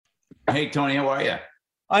Hey, Tony, how are you?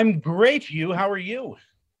 I'm great, Hugh. How are you?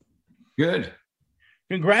 Good.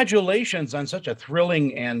 Congratulations on such a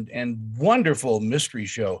thrilling and wonderful mystery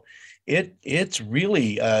show. It's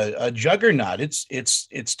really a juggernaut.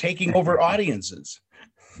 It's taking over audiences.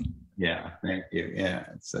 Yeah, thank you. Yeah,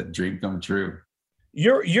 it's a dream come true.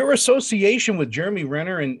 Your association with Jeremy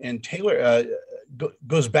Renner and Taylor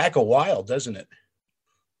goes back a while, doesn't it?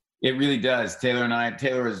 It really does.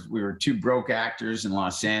 We were two broke actors in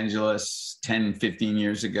Los Angeles 10, 15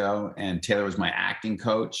 years ago. And Taylor was my acting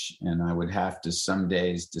coach. And I would have to some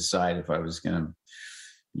days decide if I was going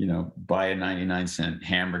to, buy a 99-cent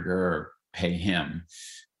hamburger or pay him.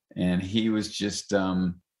 And he was just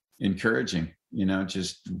encouraging,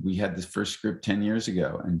 we had this first script 10 years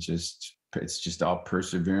ago and it's just all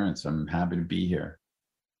perseverance. I'm happy to be here.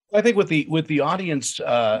 I think with the audience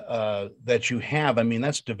that you have, I mean,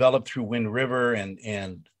 that's developed through Wind River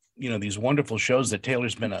and these wonderful shows that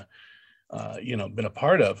Taylor's been a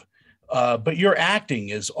part of. But your acting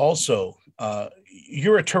is also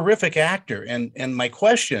you're a terrific actor. And my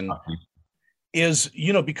question is,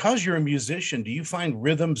 because you're a musician, do you find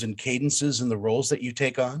rhythms and cadences in the roles that you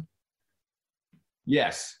take on?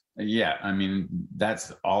 Yes. Yeah, I mean,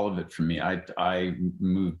 that's all of it for me. I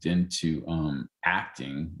moved into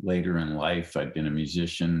acting later in life. I've been a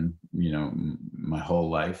musician, my whole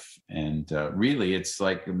life, and really, it's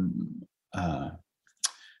like I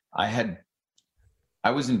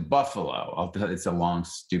was in Buffalo. It's a long,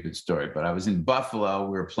 stupid story, but I was in Buffalo.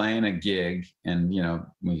 We were playing a gig, and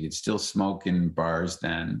we could still smoke in bars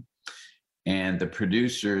then, and the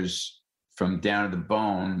producers from Down to the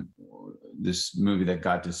Bone, this movie that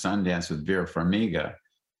got to Sundance with Vera Farmiga,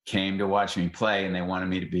 came to watch me play, and they wanted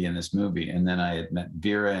me to be in this movie. And then I had met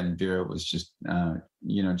Vera, and Vera was just,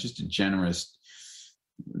 just a generous,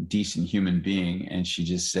 decent human being. And she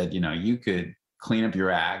just said, you could clean up your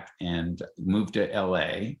act and move to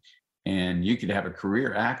LA, and you could have a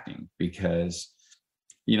career acting because,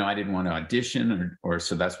 I didn't want to audition or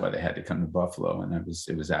so that's why they had to come to Buffalo. And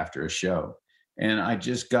it was after a show. And I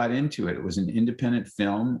just got into it. It was an independent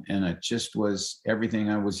film, and it just was everything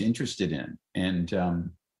I was interested in. And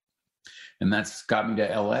that's got me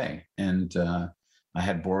to LA. And I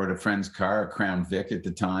had borrowed a friend's car, a Crown Vic at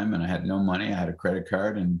the time, and I had no money. I had a credit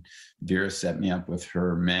card, and Vera set me up with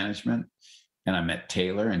her management. And I met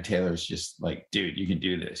Taylor, and Taylor's just like, dude, you can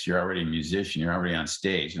do this. You're already a musician. You're already on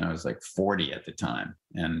stage. And I was like 40 at the time.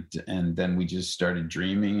 And then we just started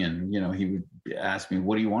dreaming, and, he would ask me,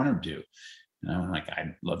 what do you want to do? And I'm like,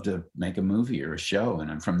 I'd love to make a movie or a show.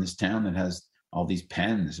 And I'm from this town that has all these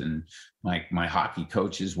pens. And my hockey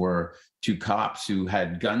coaches were two cops who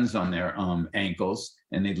had guns on their ankles,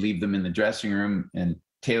 and they'd leave them in the dressing room. And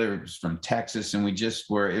Taylor was from Texas, and we just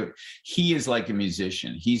he is like a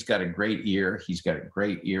musician. He's got a great ear. He's got a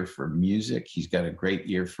great ear for music. He's got a great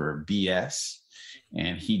ear for BS.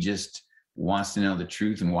 And he just wants to know the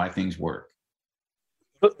truth and why things work.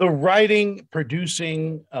 The writing,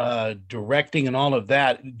 producing, directing, and all of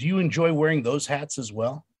that, do you enjoy wearing those hats as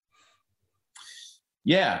well?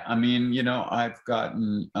 Yeah, I mean, I've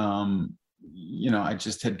gotten, I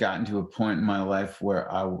just had gotten to a point in my life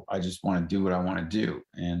where I just want to do what I want to do,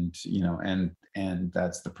 and and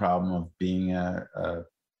that's the problem of being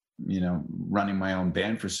running my own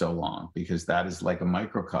band for so long, because that is like a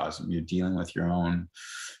microcosm. You're dealing with your own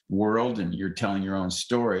world, and you're telling your own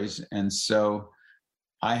stories, and so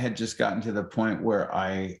I had just gotten to the point where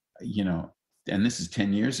and this is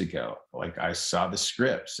 10 years ago, like I saw the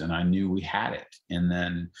scripts and I knew we had it. And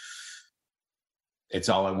then it's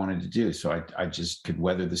all I wanted to do. So I just could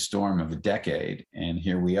weather the storm of a decade, and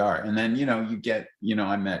here we are. And then,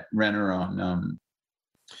 I met Renner on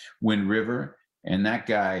Wind River, and that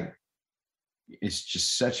guy is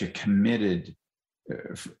just such a committed,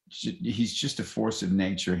 he's just a force of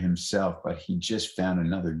nature himself, but he just found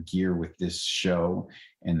another gear with this show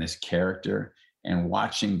and this character, and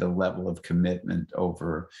watching the level of commitment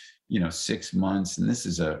over 6 months. And this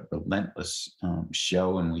is a relentless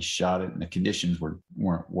show, and we shot it, and the conditions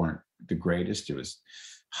weren't the greatest. It was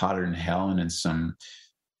hotter than hell, and in some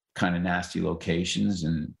kind of nasty locations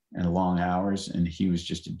and long hours. And he was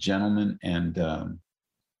just a gentleman, and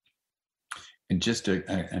just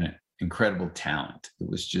an incredible talent. It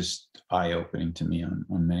was just eye-opening to me on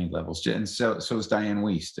many levels. And so is Diane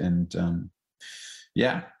Wiest. And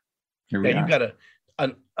here we are. You've got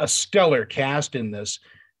a stellar cast in this.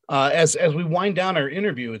 As we wind down our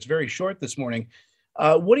interview, it's very short this morning.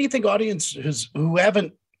 What do you think audiences who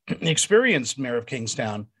haven't experienced Mayor of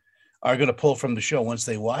Kingstown are going to pull from the show once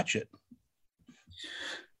they watch it?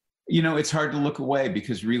 It's hard to look away,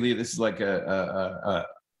 because really this is like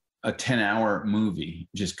a 10-hour movie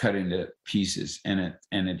just cut into pieces, and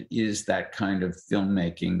it is that kind of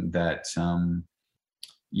filmmaking that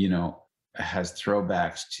has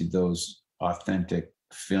throwbacks to those authentic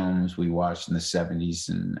films we watched in the 70s,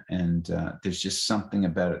 and there's just something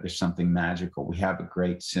about it. There's something magical. We have a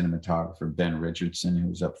great cinematographer, Ben Richardson,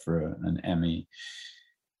 who's up for an Emmy,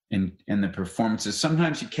 and the performances,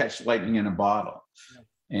 sometimes you catch lightning in a bottle.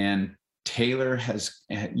 And Taylor has,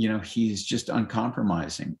 he's just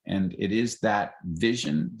uncompromising, and it is that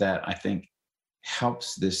vision that I think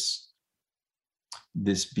helps this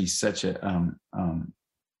be such a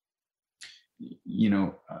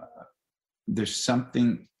there's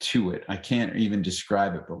something to it. I can't even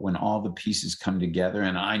describe it, but when all the pieces come together,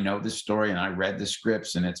 and I know the story and I read the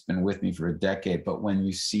scripts and it's been with me for a decade, but when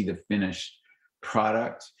you see the finished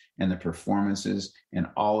product and the performances and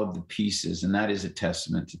all of the pieces, and that is a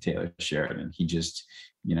testament to Taylor Sheridan. He just,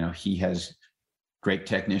 he has great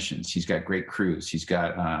technicians. He's got great crews. He's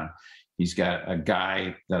got a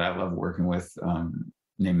guy that I love working with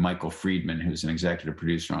named Michael Friedman, who's an executive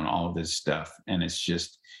producer on all of this stuff. And it's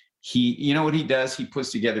just, what he does, he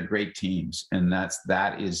puts together great teams. And that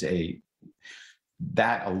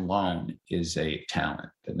alone is a talent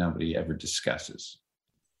that nobody ever discusses.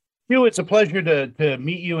 Hugh, it's a pleasure to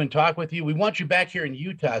meet you and talk with you. We want you back here in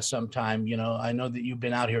Utah sometime. I know that you've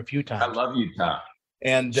been out here a few times. I love Utah.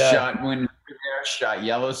 And shot Wind River there, shot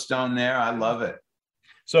Yellowstone there. I love it.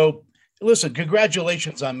 So listen,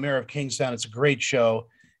 congratulations on Mayor of Kingstown. It's a great show.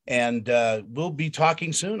 And we'll be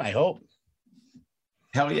talking soon, I hope.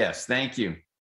 Hell yes. Thank you.